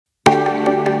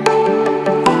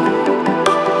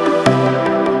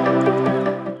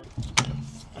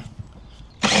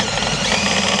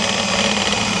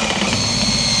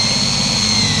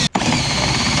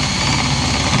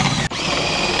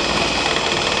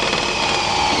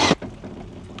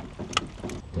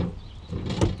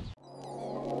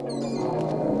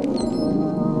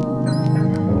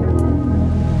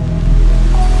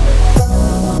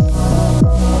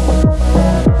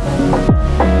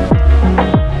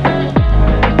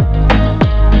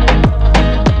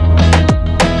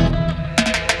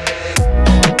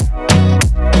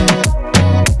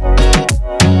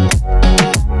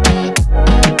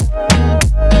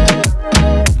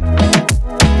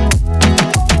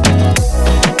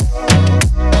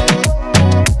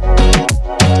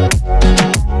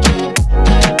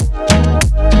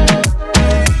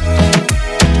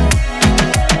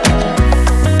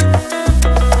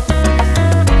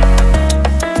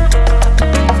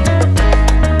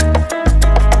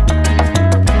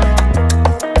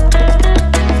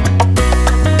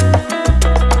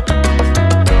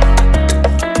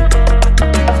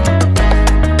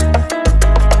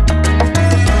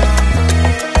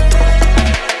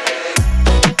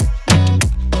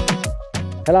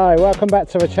Hello, welcome back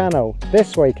to the channel.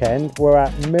 This weekend we're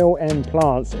at Mill End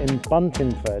Plants in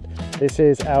Buntingford. This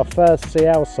is our first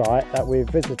CL site that we've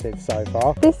visited so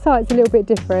far. This site's a little bit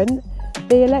different.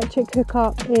 The electric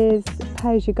hookup is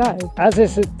pay as you go. As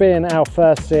this has been our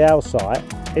first CL site,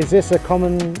 is this a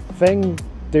common thing?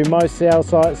 Do most CL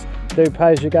sites do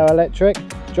pay as you go electric?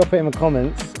 Drop it in the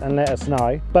comments and let us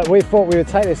know. But we thought we would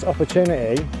take this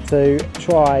opportunity to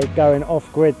try going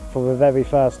off grid for the very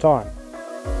first time.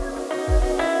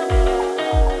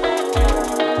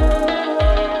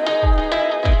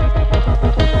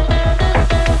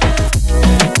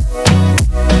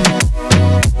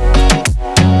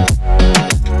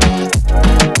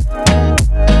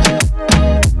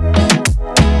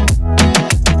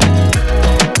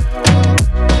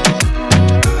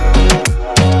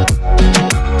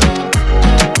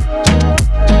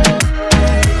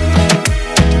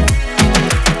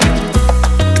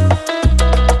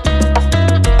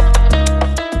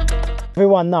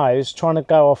 Everyone knows trying to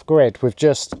go off grid with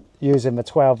just using the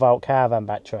 12-volt Caravan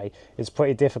battery is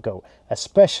pretty difficult,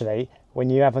 especially when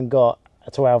you haven't got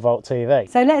a 12-volt TV.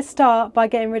 So let's start by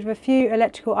getting rid of a few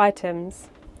electrical items,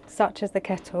 such as the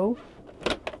kettle.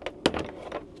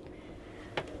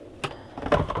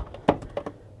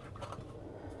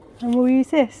 And we'll use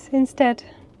this instead.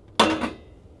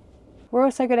 We're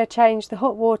also going to change the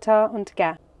hot water onto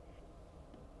gas.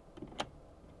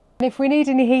 And if we need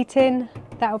any heating,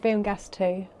 that will be on gas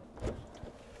too.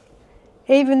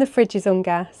 Even the fridge is on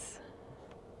gas.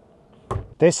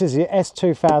 This is the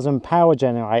S2000 power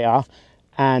generator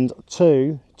and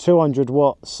two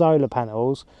 200-watt solar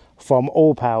panels from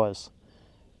Allpowers.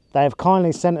 They have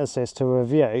kindly sent us this to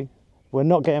review. We're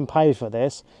not getting paid for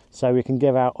this, so we can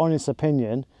give our honest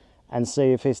opinion and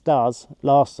see if this does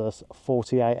last us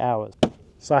 48 hours.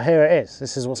 So here it is.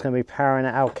 This is what's going to be powering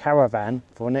our Caravan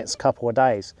for the next couple of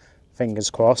days. Fingers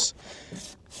crossed.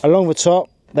 Along the top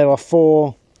there are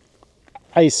 4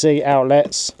 AC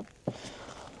outlets.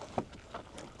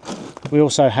 We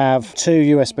also have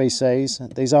 2 USB-Cs.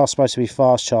 These are supposed to be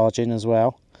fast charging as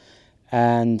well.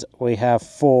 And we have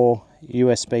 4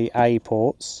 USB-A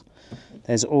ports.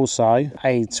 There's also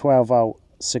a 12-volt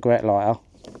cigarette lighter.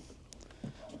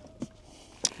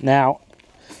 Now,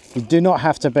 you do not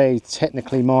have to be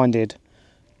technically minded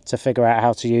to figure out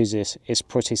how to use this. It's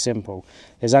pretty simple.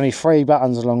 There's only 3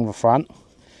 buttons along the front.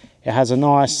 It has a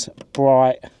nice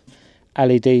bright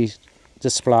LED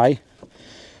display.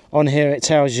 On here it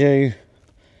tells you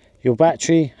your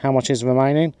battery, how much is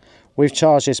remaining. We've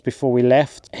charged this before we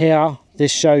left. Here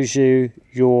this shows you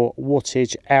your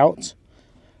wattage out,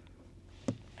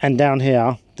 and down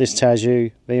here this tells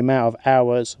you the amount of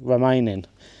hours remaining.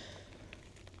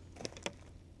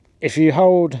 If you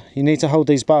need to hold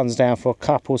these buttons down for a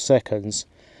couple seconds.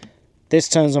 This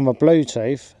turns on the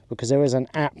Bluetooth because there is an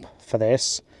app for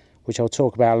this, which I'll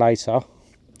talk about later.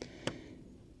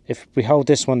 If we hold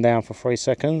this one down for 3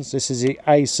 seconds, this is the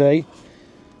AC.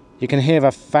 You can hear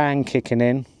the fan kicking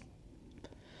in.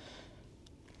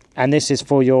 And this is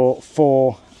for your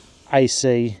 4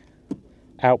 AC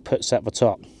outputs at the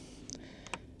top.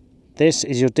 This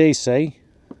is your DC.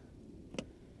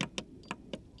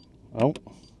 Oh.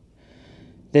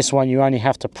 This one you only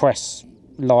have to press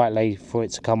lightly for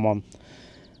it to come on.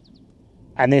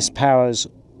 And this powers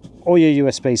all your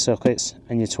USB sockets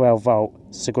and your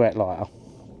 12-volt cigarette lighter.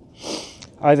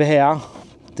 Over here,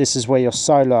 this is where your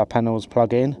solar panels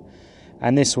plug in,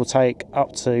 and this will take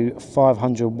up to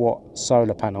 500-watt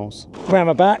solar panels. Round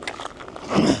the back,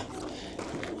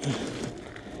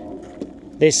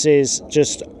 this is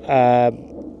just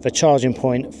the charging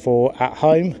point for at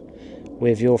home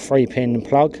with your 3-pin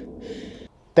plug.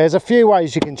 There's a few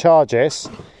ways you can charge this.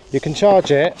 You can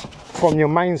charge it from your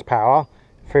mains power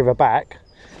through the back.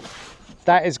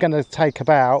 That is going to take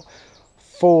about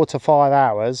 4 to 5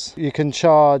 hours. You can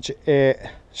charge it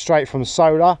straight from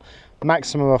solar,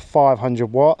 maximum of 500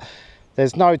 watt.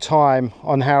 There's no time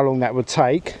on how long that would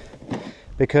take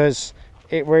because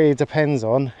it really depends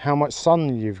on how much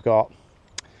sun you've got.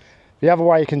 The other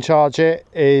way you can charge it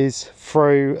is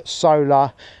through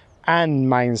solar and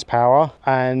mains power,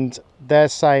 and they're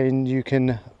saying you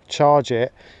can charge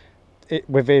it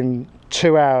within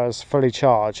 2 hours fully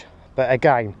charged. But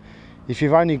again, if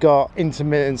you've only got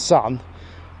intermittent sun,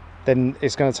 then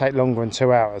it's going to take longer than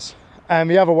 2 hours. And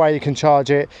the other way you can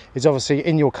charge it is obviously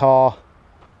in your car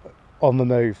on the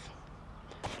move.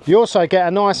 You also get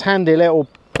a nice handy little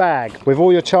bag with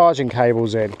all your charging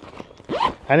cables in.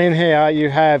 And in here you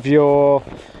have your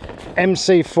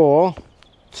MC4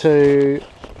 to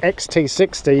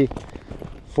XT60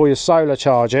 for your solar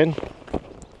charging.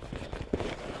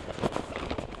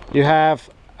 You have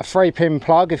a 3-pin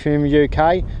plug if you're in the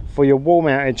UK for your wall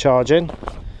mounted charging,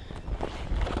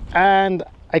 and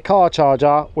a car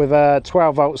charger with a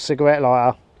 12-volt cigarette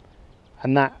lighter,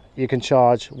 and that you can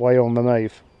charge while you're on the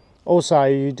move. Also,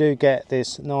 you do get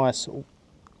this nice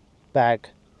bag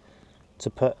to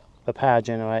put the power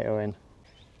generator in.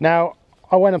 Now,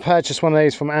 I went and purchased one of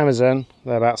these from Amazon.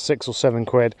 They're about 6 or 7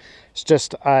 quid. It's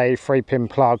just a 3-pin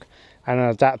plug and an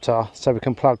adapter, so we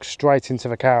can plug straight into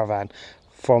the Caravan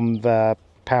from the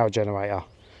power generator.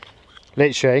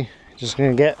 Literally, just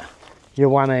going to get your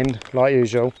one end like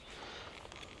usual.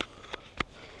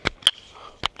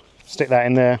 Stick that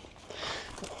in there.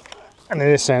 And then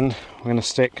this end, we're going to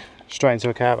stick straight into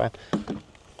a Caravan.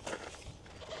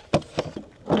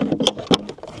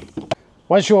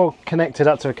 Once you're connected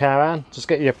up to a Caravan, just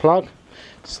get your plug,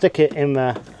 stick it in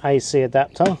the AC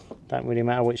adapter, don't really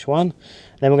matter which one.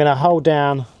 Then we're going to hold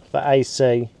down the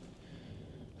AC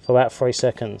for about 3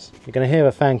 seconds. You're going to hear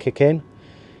a fan kick in,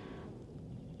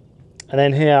 and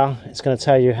then here it's going to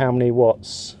tell you how many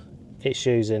watts it's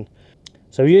using.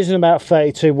 So we're using about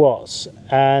 32 watts,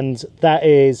 and that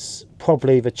is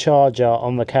probably the charger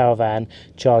on the Caravan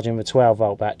charging the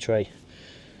 12-volt battery.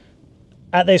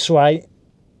 At this rate,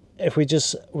 if we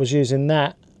just was using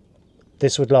that,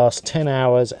 this would last 10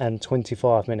 hours and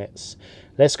 25 minutes.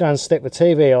 Let's go and stick the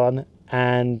TV on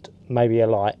and maybe a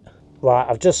light. Right,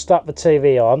 I've just stuck the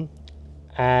TV on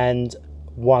and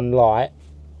one light,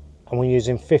 and we're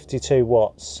using 52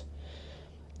 watts.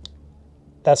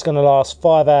 That's going to last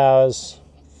 5 hours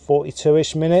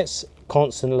 42ish minutes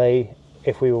constantly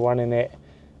if we were running it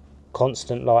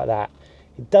constant like that.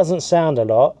 It doesn't sound a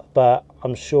lot, but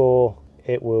I'm sure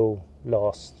it will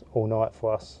last all night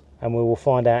for us, and we will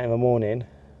find out in the morning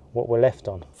what we're left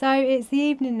on. So it's the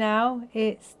evening now,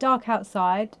 it's dark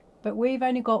outside, but we've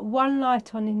only got one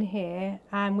light on in here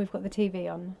and we've got the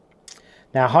TV on.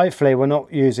 Now hopefully we're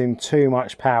not using too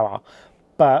much power,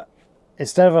 but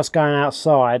instead of us going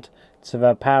outside to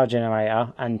the power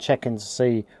generator and checking to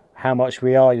see how much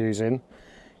we are using,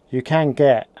 you can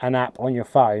get an app on your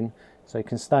phone so you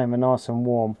can stay in the nice and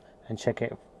warm and check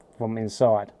it from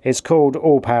inside. It's called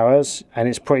Allpowers and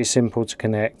it's pretty simple to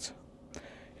connect.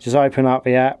 Just open up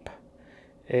the app,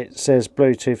 it says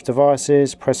Bluetooth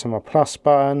devices, press on the plus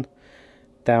button,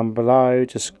 down below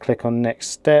just click on next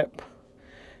step,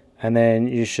 and then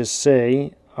you should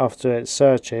see after it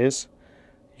searches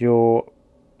your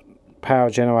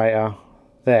power generator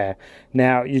there.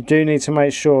 Now you do need to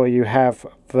make sure you have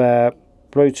the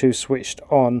Bluetooth switched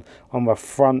on the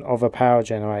front of a power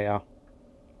generator.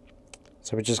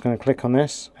 So we're just going to click on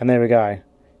this, and there we go.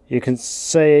 You can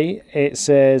see it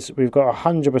says we've got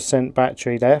 100%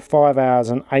 battery left, 5 hours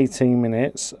and 18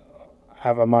 minutes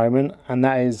at the moment, and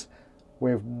that is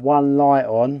with one light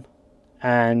on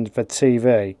and the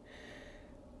TV.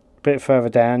 A bit further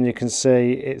down you can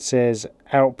see it says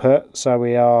output, so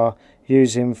we are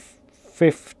using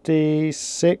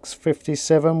 56,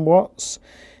 57 watts.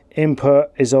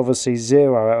 Input is obviously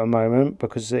 0 at the moment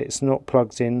because it's not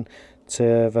plugged in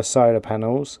to the solar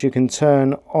panels. You can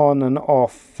turn on and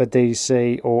off the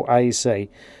DC or AC,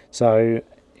 so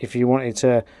if you wanted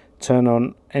to turn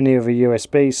on any of the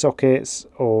USB sockets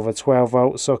or the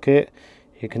 12-volt socket,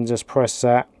 you can just press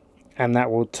that and that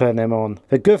will turn them on.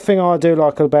 The good thing I do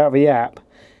like about the app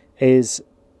is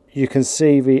you can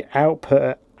see the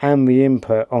output and the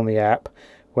input on the app,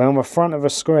 where on the front of the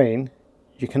screen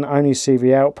you can only see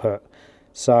the output.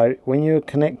 So when you're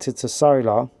connected to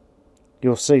solar,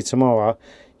 you'll see tomorrow,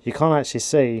 you can't actually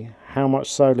see how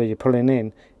much solar you're pulling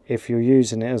in if you're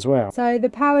using it as well. So the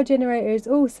power generator is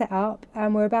all set up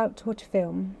and we're about to watch a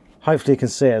film. Hopefully you can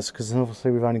see us, because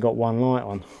obviously we've only got one light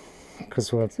on.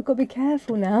 Because we've got to be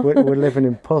careful now. we're living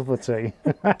in poverty.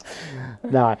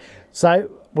 No, so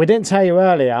we didn't tell you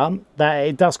earlier that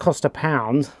it does cost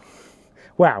 £1.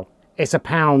 Well, it's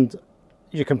 £1.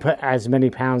 You can put as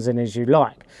many pounds in as you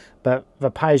like, but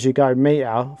the pay-as-you-go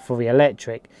meter for the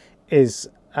electric is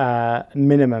a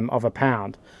minimum of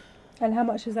 £1. And how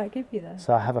much does that give you though?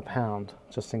 So I have £1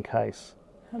 just in case.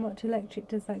 How much electric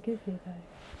does that give you though?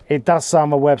 It does say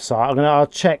on the website. I'll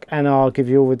check and I'll give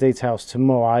you all the details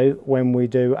tomorrow when we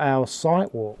do our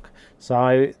site walk.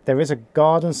 So there is a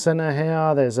garden centre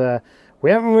here.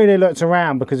 We haven't really looked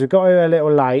around because we got here a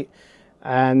little late,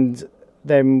 and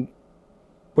then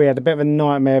we had a bit of a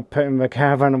nightmare putting the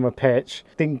caravan on the pitch.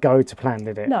 Didn't go to plan,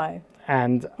 did it? No.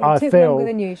 And it took longer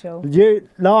than usual.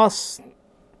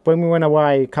 When we went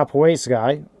away a couple of weeks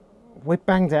ago, we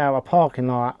banged it out of the park in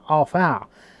like half hour.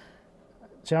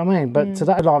 Do you know what I mean? But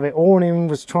today, like, the awning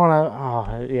was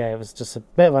trying to, it was just a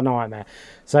bit of a nightmare.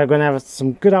 So we're going to have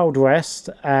some good old rest,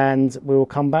 and we will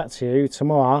come back to you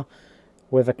tomorrow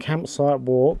with a campsite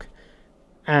walk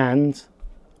and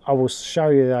I will show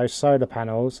you those solar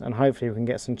panels and hopefully we can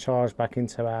get some charge back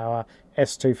into our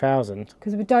S2000.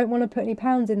 Because we don't want to put any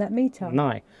pounds in that meter.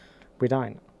 No, we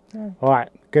don't. No. All right,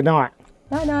 good night.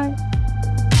 Night night.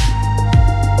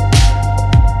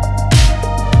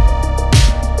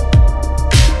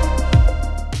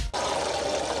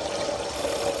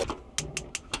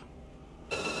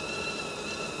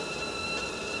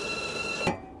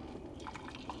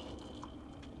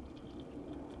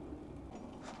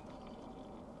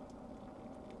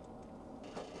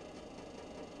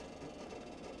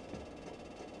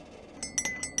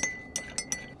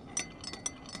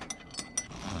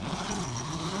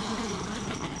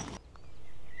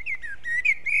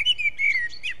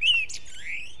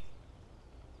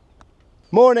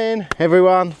 Morning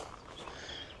everyone. Do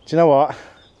you know what?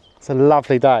 It's a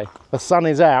lovely day. The sun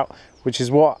is out, which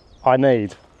is what I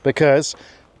need, because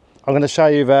I'm going to show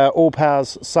you the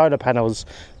Allpowers solar panels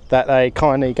that they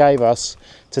kindly gave us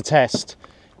to test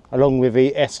along with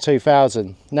the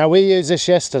S2000. Now we used this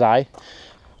yesterday.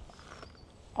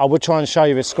 I would try and show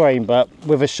you the screen, but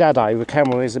with a shadow the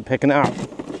camera isn't picking it up.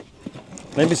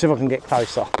 Let me see if I can get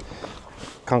closer.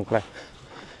 Can't play.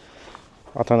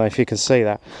 I don't know if you can see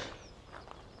that.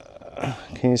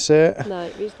 Can you see it? No,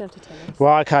 you just have to tell us.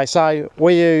 Right, okay, so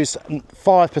we used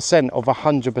 5% of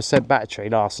 100% battery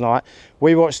last night.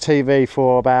 We watched TV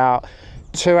for about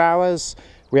 2 hours.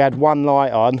 We had one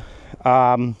light on,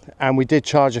 and we did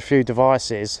charge a few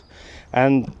devices.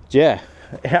 And yeah,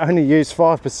 it only used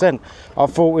 5%. I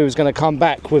thought we was going to come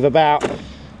back with about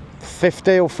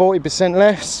 50 or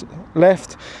 40%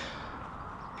 left.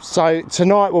 So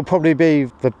tonight will probably be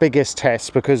the biggest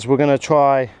test, because we're going to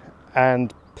try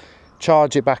and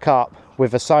charge it back up with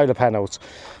the solar panels.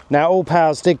 Now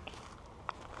Allpowers did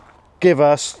give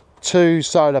us 2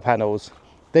 solar panels.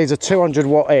 These are 200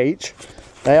 watt each.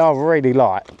 They are really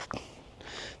light.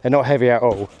 They're not heavy at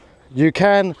all. You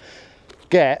can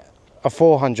get a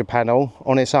 400 panel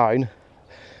on its own,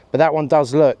 but that one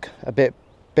does look a bit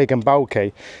big and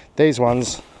bulky. These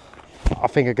ones I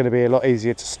think are going to be a lot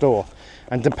easier to store,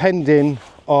 and depending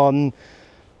on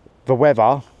the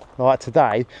weather like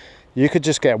today, you could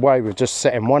just get away with just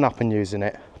setting one up and using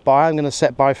it. But I'm going to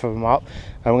set both of them up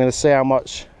and we're going to see how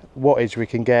much wattage we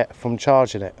can get from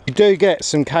charging it. You do get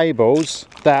some cables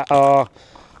that are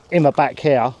in the back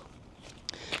here,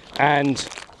 and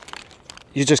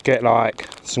you just get like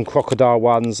some crocodile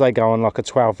ones. They go on like a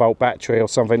 12-volt battery or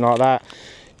something like that.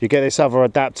 You get this other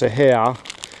adapter here,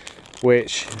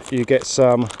 which you get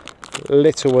some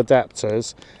little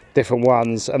adapters, different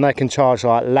ones, and they can charge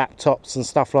like laptops and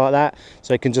stuff like that.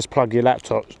 So you can just plug your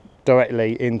laptop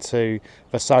directly into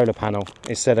the solar panel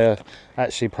instead of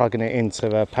actually plugging it into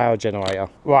the power generator.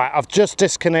 Right, I've just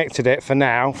disconnected it for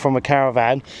now from a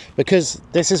Caravan, because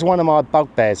this is one of my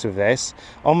bugbears with this.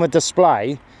 On the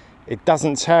display it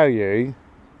doesn't tell you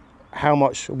how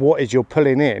much wattage you're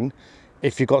pulling in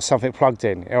if you've got something plugged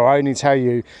in. It'll only tell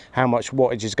you how much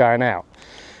wattage is going out.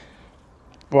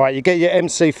 Right, you get your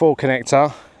MC4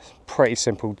 connector. Pretty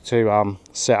simple to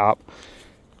set up,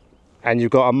 and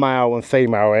you've got a male and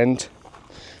female end.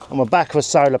 On the back of a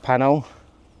solar panel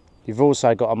you've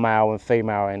also got a male and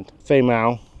female end.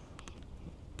 Female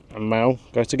and male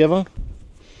go together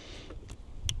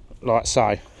like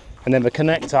so, and then the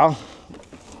connector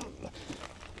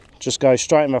just goes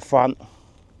straight in the front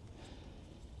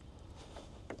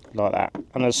like that,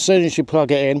 and as soon as you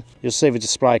plug it in you'll see the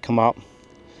display come up.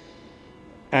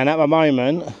 And at the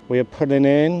moment we are putting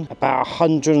in about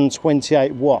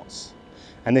 128 watts,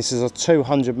 and this is a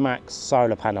 200 max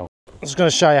solar panel. I'm just going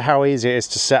to show you how easy it is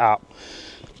to set up.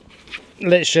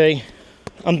 Literally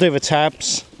undo the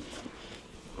tabs,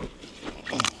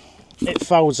 it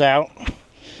folds out.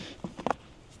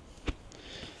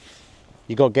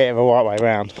 You've got to get it the right way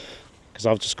around, because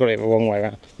I've just got it the wrong way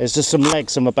around. There's just some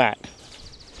legs on the back.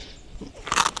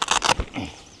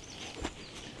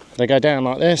 They go down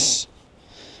like this.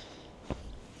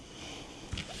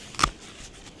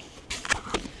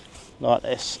 Like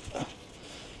this,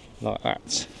 like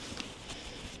that.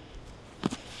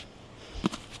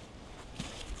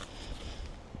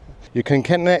 You can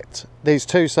connect these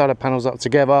 2 solar panels up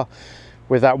together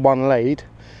with that one lead,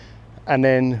 and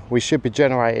then we should be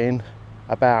generating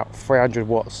about 300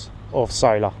 watts of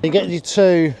solar. You get your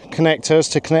 2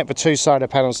 connectors to connect the 2 solar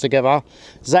panels together,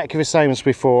 exactly the same as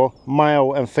before,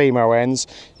 male and female ends.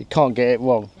 You can't get it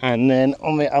wrong. And then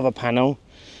on the other panel,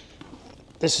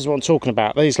 this is what I'm talking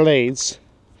about. These leads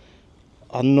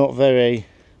are not very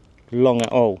long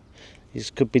at all.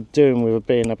 These could be doing with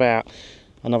being about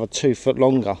another 2 foot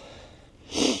longer.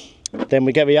 Then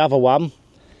we get the other one,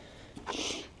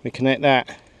 we connect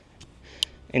that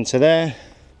into there,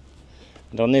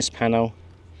 and on this panel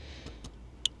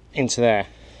into there.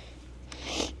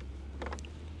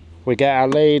 We get our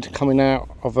lead coming out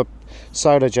of a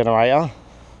solar generator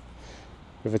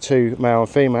with the 2 male and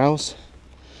females.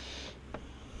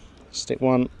 Stick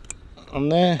one on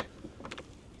there,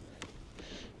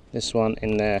 this one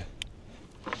in there.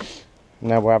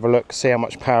 Now we'll have a look, see how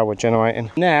much power we're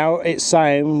generating. Now it's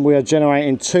saying we are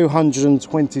generating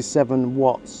 227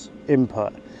 watts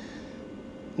input.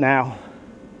 Now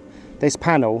this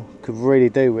panel could really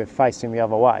do with facing the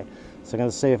other way, so I'm going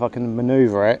to see if I can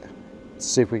manoeuvre it to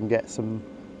see if we can get some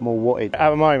more wattage.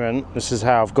 At the moment, this is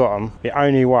how I've got them. The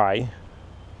only way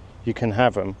you can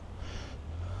have them,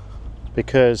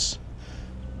 because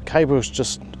cables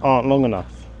just aren't long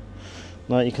enough.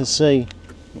 Like you can see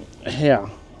here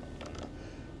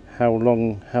how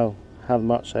long, how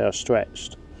much they are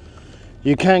stretched.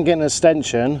 You can get an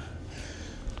extension,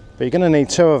 but you're going to need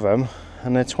 2 of them,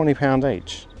 and they're £20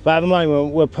 each. But at the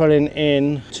moment we're pulling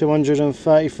in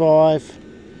 235,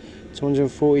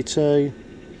 242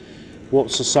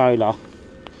 watts of solar.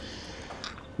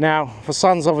 Now the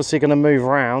sun's obviously going to move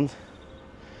around,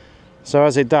 so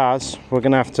as it does we're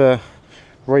going to have to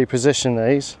reposition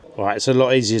these. Right, it's a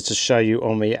lot easier to show you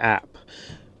on the app,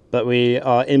 but we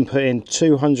are inputting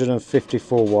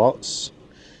 254 watts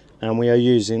and we are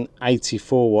using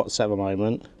 84 watts at the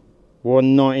moment. We're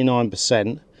on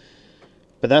 99%,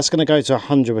 but that's going to go to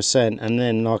 100%, and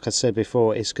then like I said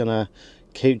before, it's going to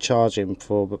keep charging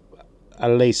for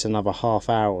at least another half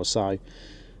hour or so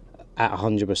at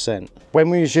 100%. When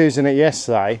we was using it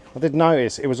yesterday, I did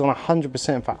notice it was on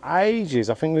 100% for ages.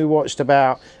 I think we watched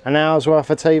about an hour's worth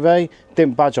of TV,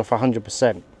 didn't budge off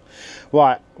 100%.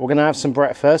 Right, we're going to have some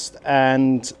breakfast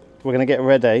and we're going to get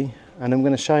ready, and I'm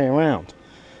going to show you around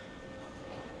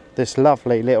this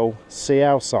lovely little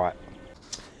CL site.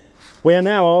 We are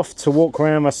now off to walk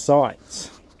around the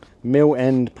site, Mill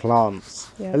End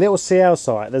Plants. Yeah. A little CL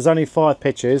site. There's only 5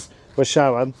 pictures, we'll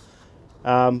show them,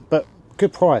 but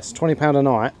good price, £20 a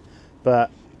night, but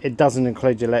it doesn't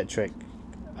include your electric.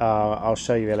 I'll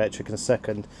show you the electric in a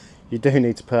second. You do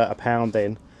need to put £1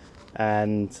 in,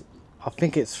 and I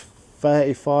think it's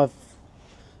 35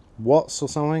 watts or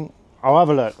something. I'll have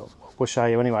a look, we'll show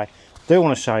you anyway. Do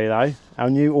want to show you though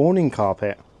our new awning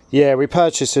carpet. Yeah, we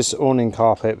purchased this awning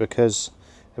carpet because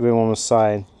everyone was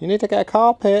saying you need to get a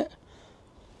carpet,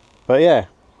 but yeah,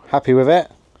 happy with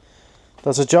it.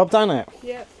 Does the job, doesn't it?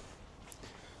 Yep.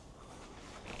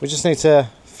 We just need to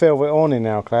fill the awning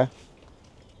now, Claire.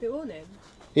 The awning?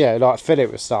 Yeah, like fill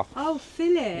it with stuff. Oh,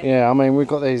 fill it? Yeah, I mean we've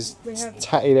got these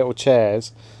tatty little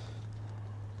chairs.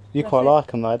 You quite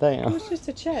like them though, don't you? It was just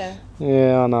a chair.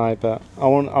 Yeah, I know, but I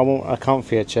want a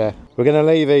comfier chair. We're going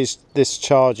to leave this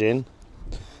charging.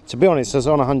 To be honest, it's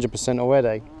on 100%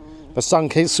 already. The sun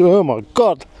keeps... Oh my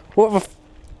God! What the...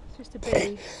 It's just a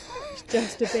bee. It's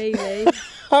just a bee, Lee.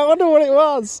 I wonder what it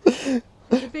was. It's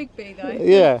a big bee though.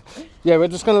 Yeah. Yeah, we're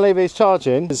just going to leave these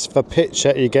charging. This is the pitch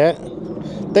that you get.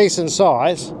 Decent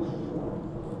size.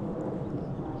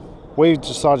 We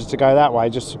decided to go that way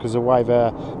just because of the way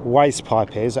the waste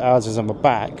pipe is. Ours is on the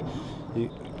back,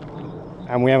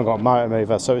 and we haven't got a motor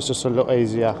mover, so it's just a lot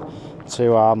easier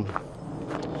to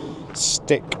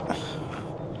stick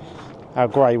our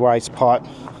grey waste pipe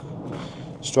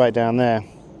straight down there.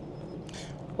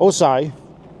 Also,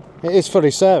 it is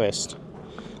fully serviced,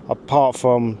 apart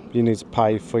from you need to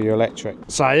pay for your electric.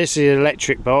 So this is your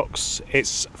electric box.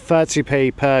 It's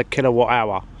 30p per kilowatt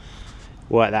hour.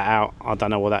 Work that out, I don't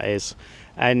know what that is.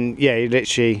 And yeah, you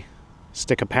literally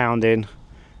stick £1 in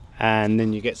and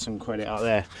then you get some credit up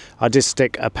there. I did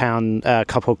stick a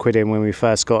couple of quid in when we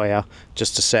first got here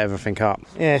just to set everything up.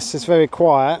 Yes, it's very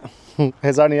quiet.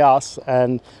 There's only us,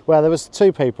 and well, there was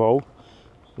 2 people.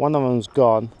 One of them's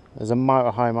gone. There's a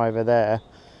motorhome over there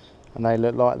and they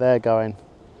look like they're going.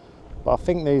 But I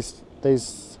think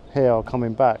these here are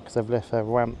coming back because they've left their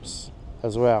ramps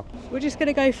as well. We're just going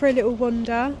to go for a little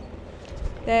wander.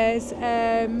 There's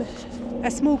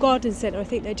a small garden centre. I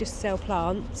think they just sell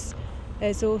plants.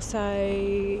 There's also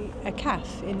a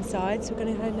cafe inside, so we're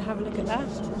going to go and have a look at that.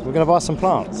 We're going to buy some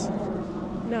plants?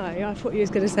 No, I thought you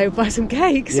was going to say we'll buy some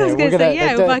cakes. Yeah, I was going to say,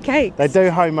 yeah, we'll buy cakes. They do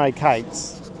homemade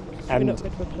cakes. And we're not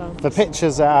good for plants. The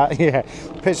pictures, the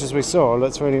pictures we saw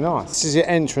looks really nice. This is your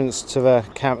entrance to the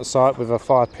campsite with the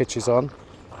 5 pitches on.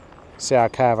 See our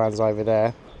caravans over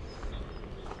there.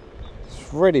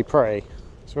 It's really pretty.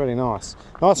 It's really nice.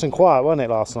 Nice and quiet, wasn't it,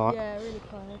 last night? Yeah, really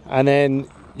quiet. And then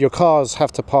your cars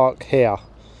have to park here,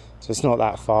 so it's not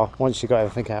that far once you've got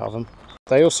everything out of them.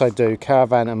 They also do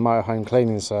caravan and motorhome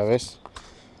cleaning service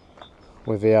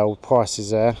with the old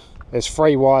prices there. There's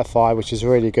free Wi-Fi, which is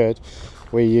really good.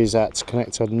 We used that to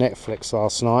connect to Netflix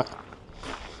last night.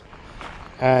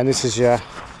 And this is your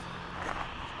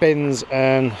bins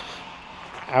and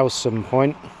Alson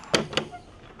point.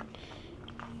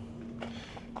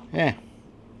 Yeah,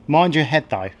 mind your head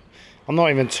though. I'm not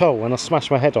even tall and I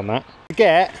smashed my head on that. You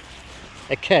get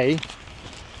a key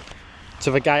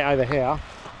to the gate over here,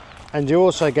 and you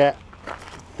also get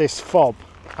this fob,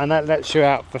 and that lets you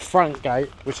out the front gate,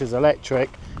 which is electric,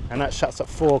 and that shuts at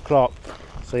 4 o'clock.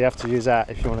 So you have to use that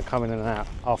if you want to come in and out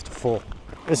after 4.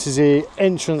 This is the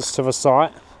entrance to the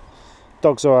site.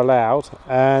 Dogs are allowed,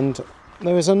 and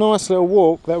there is a nice little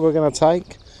walk that we're going to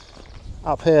take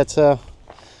up here to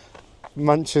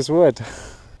Munch's Wood.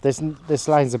 This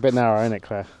lane's a bit narrow, isn't it,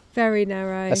 Claire? Very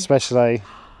narrow. Especially...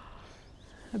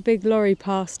 a big lorry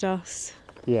passed us.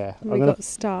 Yeah. We got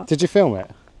stuck. Did you film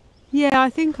it? Yeah, I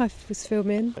think I was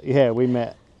filming. Yeah, we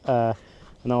met an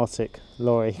Arctic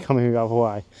lorry coming the other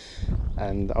way,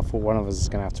 and I thought one of us was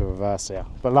going to have to reverse here.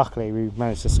 But luckily we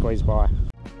managed to squeeze by.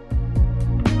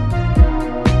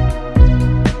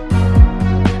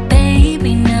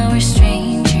 Baby, now we're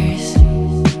strangers,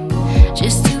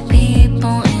 just two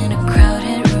people in a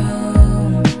crowded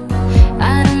room.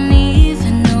 I don't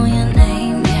even know your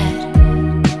name yet,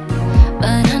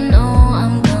 but I know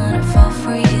I'm gonna fall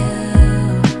for you.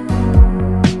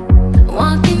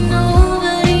 Walking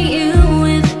over to you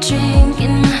with a drink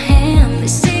in my hand. They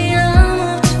say I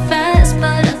move too fast,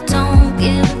 but I don't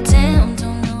give a damn.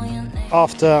 Don't know your name.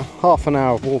 After half an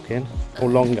hour of walking, or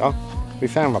longer, we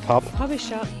found the pub. Pub is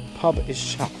shut. Pub is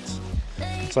shut,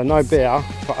 so no beer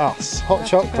for us. Hot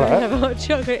Go and have chocolate a hot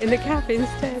chocolate in the cafe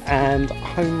instead. and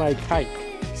homemade cake.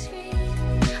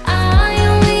 I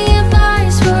only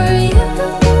advise for you.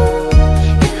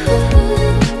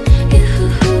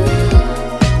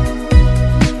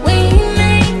 We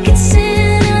make it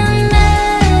cinematic.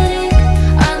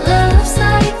 Our love's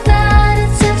like that,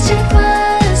 it's such a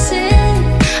classic.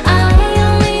 I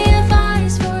only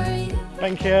advise for you.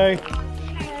 Thank you.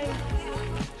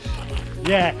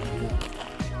 Yeah.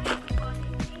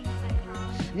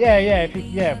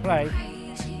 Yeah, play.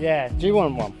 Yeah, do you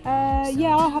want one?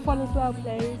 Yeah, I'll have one as well,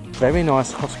 please. Very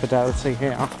nice hospitality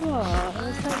here. Oh,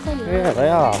 that's so nice. Yeah, they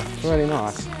are. It's really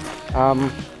nice.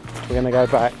 We're going to go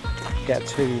back, get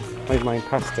 2 homemade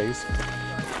pasties.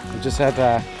 We just had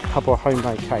a couple of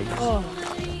homemade cakes. Oh,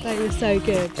 they were so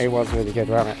good. It was really good,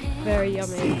 wasn't it? Very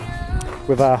yummy.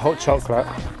 With our hot chocolate.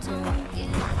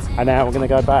 Yeah. And now we're going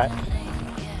to go back.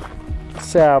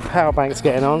 See how our power bank's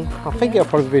getting on. I think it'll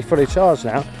probably be fully charged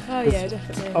now. Oh yeah,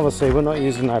 definitely. Obviously we're not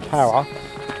using no power.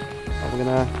 But we're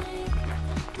going to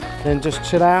then just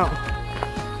chill out.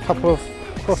 A couple of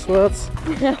crosswords.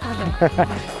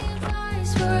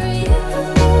 Advise for you.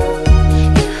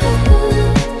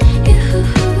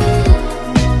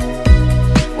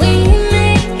 We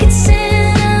make it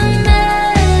cinematic.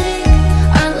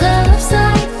 Our love's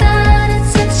like that,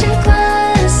 it's such a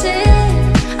classic.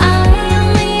 I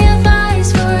only advise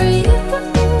for you.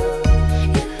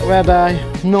 We had a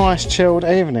nice chilled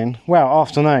evening. Well,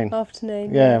 afternoon.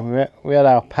 Afternoon. Yeah, we had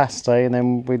our pasty and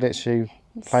then we literally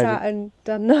played Sat and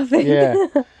done nothing. Yeah.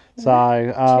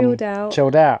 So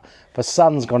Chilled out. The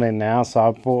sun's gone in now, so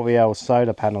I brought the old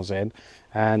solar panels in,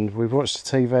 and we've watched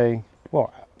the TV.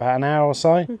 What, about an hour or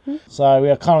so? So we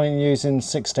are currently using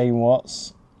 16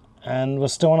 watts, and we're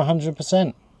still on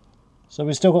 100%. So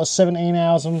we've still got 17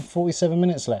 hours and 47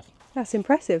 minutes left. That's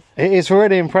impressive. It is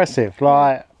really impressive.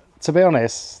 Like, to be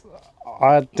honest,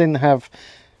 I didn't have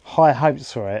high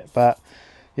hopes for it, but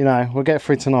you know, we'll get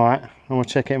through tonight and we'll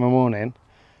check it in the morning.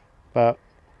 But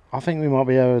I think we might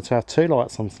be able to have 2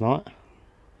 lights on tonight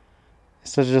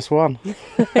instead of just 1.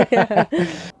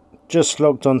 Just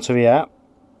logged onto the app,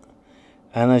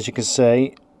 and as you can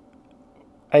see,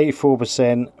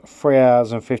 84%, 3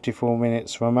 hours and 54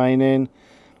 minutes remaining,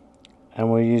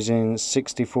 and we're using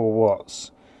 64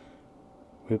 watts.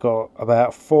 We've got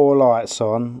about 4 lights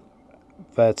on,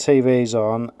 the TV's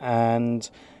on, and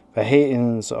the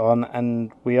heating's on,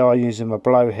 and we are using the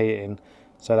blow heating,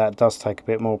 so that does take a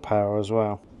bit more power as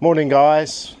well. Morning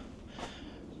guys,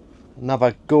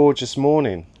 another gorgeous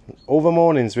morning. All the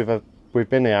mornings we've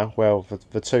been here, well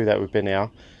the 2 that we've been here,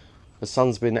 the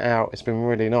sun's been out, it's been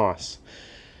really nice.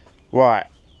 Right,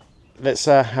 let's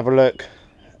have a look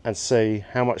and see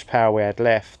how much power we had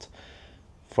left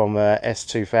from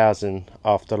S2000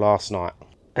 after last night.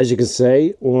 As you can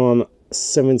see, we're on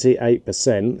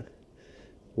 78%.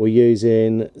 We're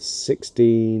using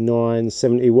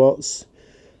 69-70 watts.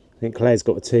 I think Claire's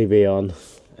got the TV on,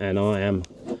 and I am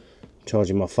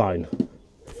charging my phone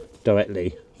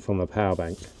directly from a power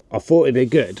bank. I thought it'd be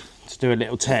good to do a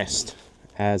little test,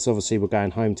 as obviously we're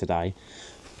going home today,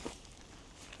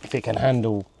 if it can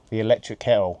handle the electric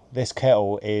kettle. This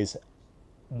kettle is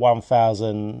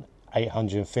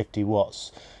 1850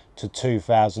 watts to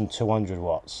 2200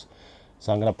 watts.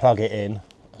 So I'm going to plug it in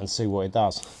and see what it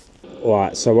does.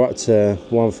 Right, so we're up to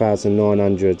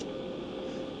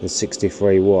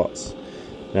 1963 watts.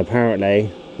 And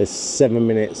apparently there's 7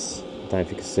 minutes, I don't know if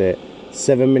you can see it,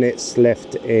 7 minutes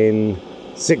left in,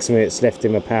 6 minutes left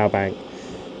in the power bank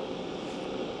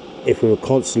if we were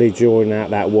constantly drawing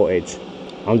out that wattage.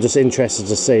 I'm just interested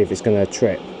to see if it's going to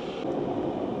trip.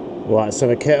 Right, so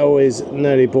the kettle is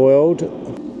nearly boiled.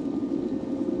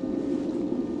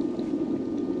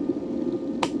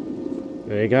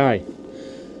 There you go.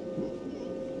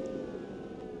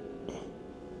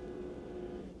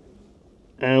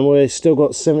 And we've still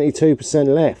got 72%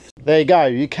 left. There you go.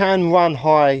 You can run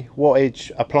high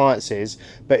wattage appliances,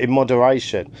 but in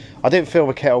moderation. I didn't fill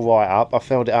the kettle right up. I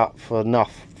filled it up for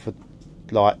enough for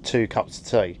like 2 cups of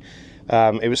tea.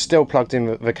 It was still plugged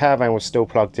in. The Caravan was still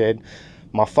plugged in.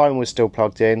 My phone was still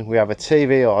plugged in. We have a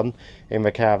TV on in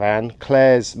the Caravan.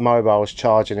 Claire's mobile was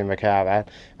charging in the Caravan,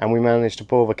 and we managed to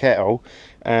boil the kettle.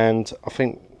 And I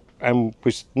think, and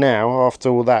now after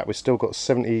all that, we've still got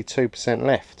 72%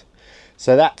 left.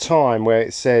 So that time where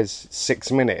it says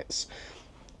 6 minutes,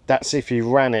 that's if you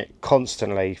ran it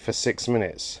constantly for 6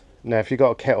 minutes. Now, if you've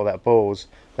got a kettle that boils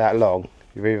that long,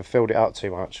 you've either filled it up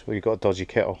too much or you've got a dodgy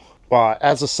kettle. Right,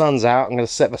 as the sun's out, I'm going to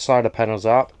set the solar panels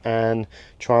up and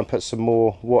try and put some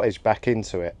more wattage back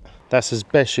into it. That's as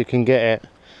best you can get it,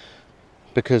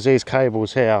 because these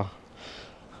cables here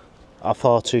are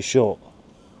far too short.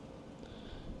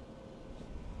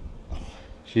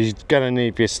 You're going to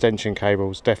need the extension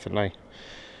cables, definitely,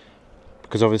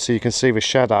 because obviously you can see the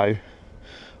shadow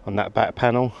on that back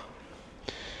panel.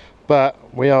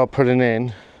 But we are putting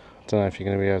in, I don't know if you're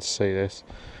going to be able to see this,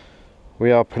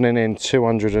 we are putting in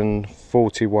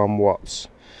 241 watts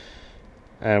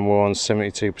and we're on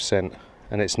 72%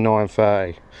 and it's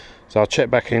 9:30. So I'll check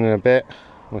back in a bit,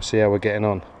 we'll see how we're getting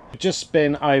on. I've just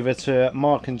been over to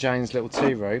Mark and Jane's little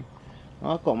tea room.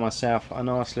 I've got myself a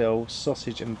nice little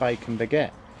sausage and bacon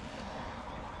baguette.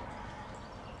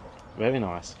 Very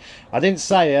nice. I didn't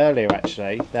say earlier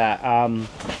actually that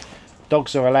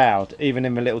dogs are allowed even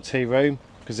in the little tea room,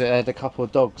 because it had a couple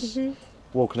of dogs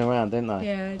walking around, didn't they?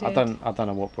 Yeah, I did. I don't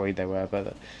know what breed they were,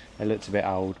 but they looked a bit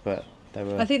old, but they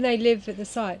were. I think they live at the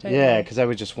site, don't they? Yeah, because they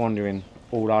were just wandering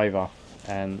all over,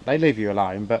 and they leave you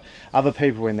alone. But other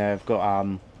people in there have got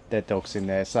their dogs in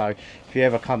there, so if you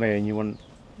ever come in and you want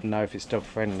to know if it's dog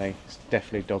friendly, it's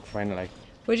definitely dog friendly.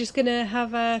 We're just going to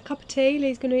have a cup of tea.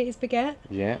 Lee's going to eat his baguette.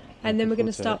 Yeah. And then we're going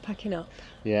to start packing up.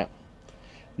 Yeah.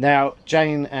 Now,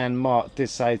 Jane and Mark did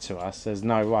say to us there's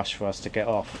no rush for us to get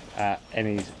off at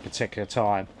any particular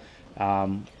time.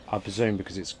 I presume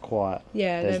because it's quiet.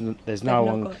 Yeah, there's no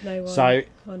one. Got no one so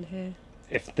on here.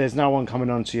 If there's no one coming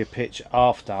onto your pitch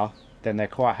after, then they're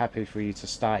quite happy for you to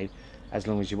stay as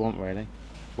long as you want, really.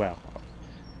 Well,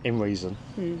 in reason.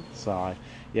 So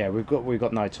yeah, we've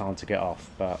got no time to get off,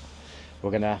 but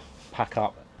we're gonna pack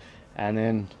up, and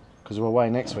then because we're away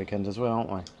next weekend as well,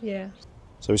 aren't we? Yeah.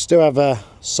 So we still have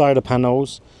solar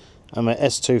panels and the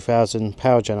S2000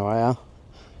 power generator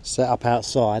set up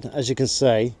outside. As you can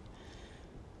see,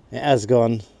 it has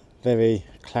gone very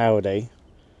cloudy.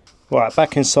 Right,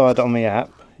 back inside on the app,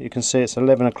 you can see it's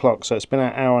 11 o'clock, so it's been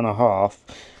an hour and a half.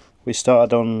 We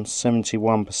started on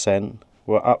 71%,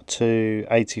 we're up to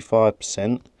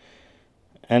 85%.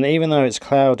 And even though it's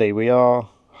cloudy, we are,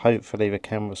 hopefully the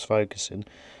camera's focusing,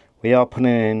 we are putting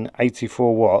in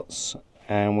 84 watts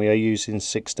and we are using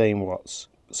 16 watts.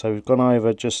 So we've gone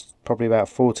over just probably about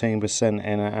 14% in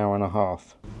an hour and a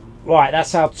half. Right,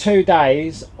 that's our 2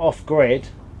 days off grid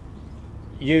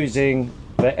using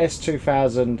the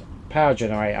S2000 power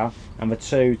generator and the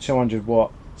two 200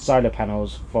 watt solar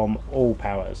panels from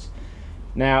Allpowers.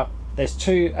 Now there's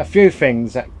a few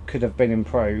things that could have been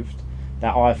improved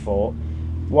that I thought.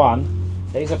 One,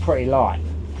 these are pretty light,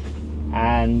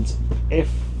 and if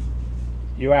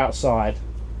you're outside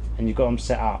and you've got them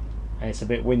set up and it's a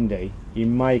bit windy, you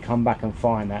may come back and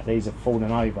find that these have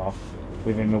fallen over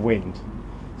within the wind,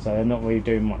 so they're not really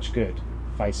doing much good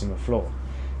facing the floor.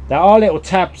 There are little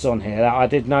tabs on here that I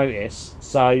did notice,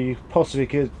 so you possibly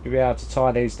could be able to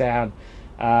tie these down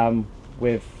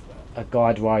with a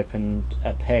guide rope and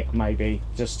a peg maybe,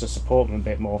 just to support them a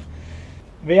bit more.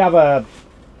 The other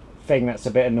thing that's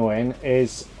a bit annoying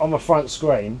is on the front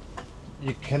screen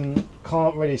you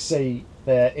can't really see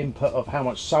the input of how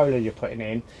much solar you're putting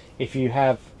in if you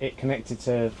have it connected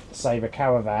to, say, the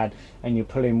Caravan and you're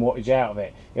pulling wattage out of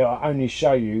it. It'll only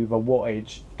show you the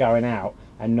wattage going out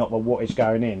and not the wattage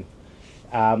going in.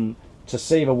 To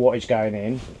see the wattage going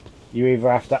in, you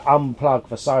either have to unplug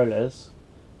the solars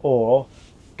or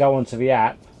go onto the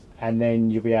app and then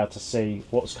you'll be able to see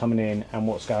what's coming in and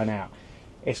what's going out.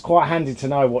 It's quite handy to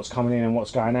know what's coming in and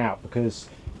what's going out, because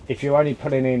if you're only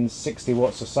putting in 60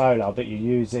 watts of solar but you're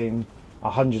using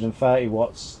 130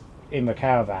 watts in the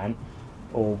Caravan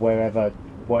or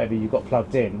whatever you've got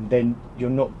plugged in, then you're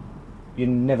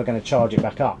never going to charge it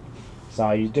back up.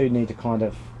 So you do need to kind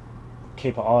of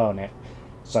keep an eye on it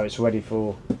so it's ready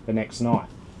for the next night.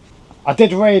 I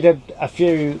did read a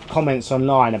few comments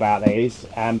online about these,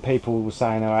 and people were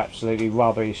saying they're absolutely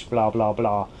rubbish, blah blah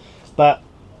blah, but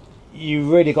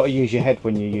you really got to use your head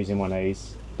when you're using one of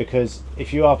these, because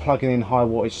if you are plugging in high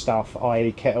wattage stuff,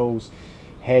 i.e. kettles,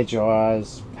 hair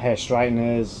dryers, hair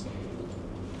straighteners,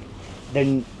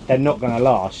 then they're not going to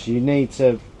last. You need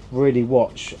to really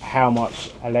watch how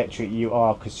much electric you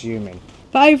are consuming.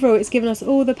 But overall, it's given us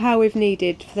all the power we've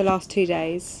needed for the last 2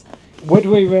 days. Would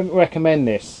we recommend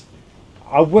this?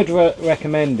 I would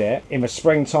recommend it in the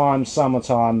springtime,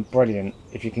 summertime. Brilliant.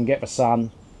 If you can get the sun,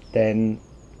 then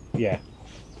yeah,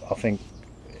 I think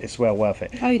it's well worth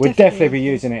it. Oh, we'd definitely be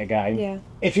using it again. Yeah.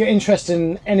 If you're interested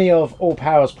in any of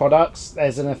Allpowers products,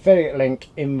 there's an affiliate link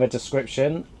in the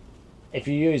description. If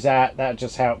you use that, that'll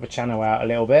just help the channel out a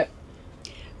little bit.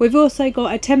 We've also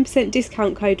got a 10%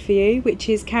 discount code for you, which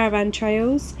is Caravan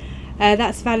Trails.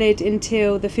 That's valid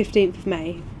until the 15th of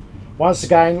May. Once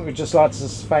again, we'd just like to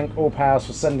thank Allpowers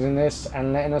for sending this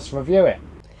and letting us review it.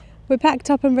 We're packed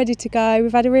up and ready to go.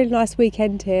 We've had a really nice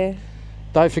weekend here.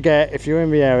 Don't forget, if you're in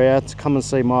the area, to come and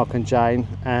see Mark and Jane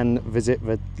and visit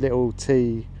the little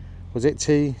tea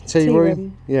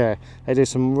room? Yeah, they do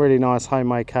some really nice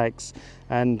homemade cakes,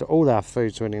 and all their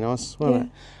food's really nice,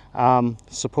 wasn't it?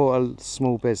 Support a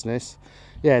small business.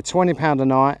 Yeah, £20 a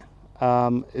night.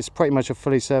 It's pretty much a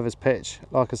fully serviced pitch.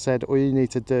 Like I said, all you need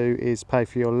to do is pay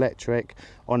for your electric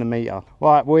on a meter.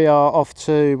 Right, we are off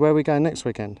to, where are we going next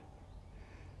weekend?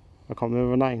 I can't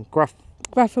remember the name.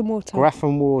 Grafton Water.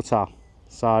 Grafton Water.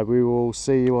 So we will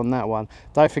see you on that one.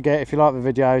 Don't forget, if you like the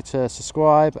video, to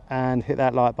subscribe and hit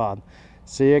that like button.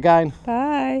 See you again.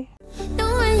 Bye.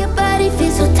 Know when your body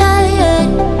feels so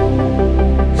tired.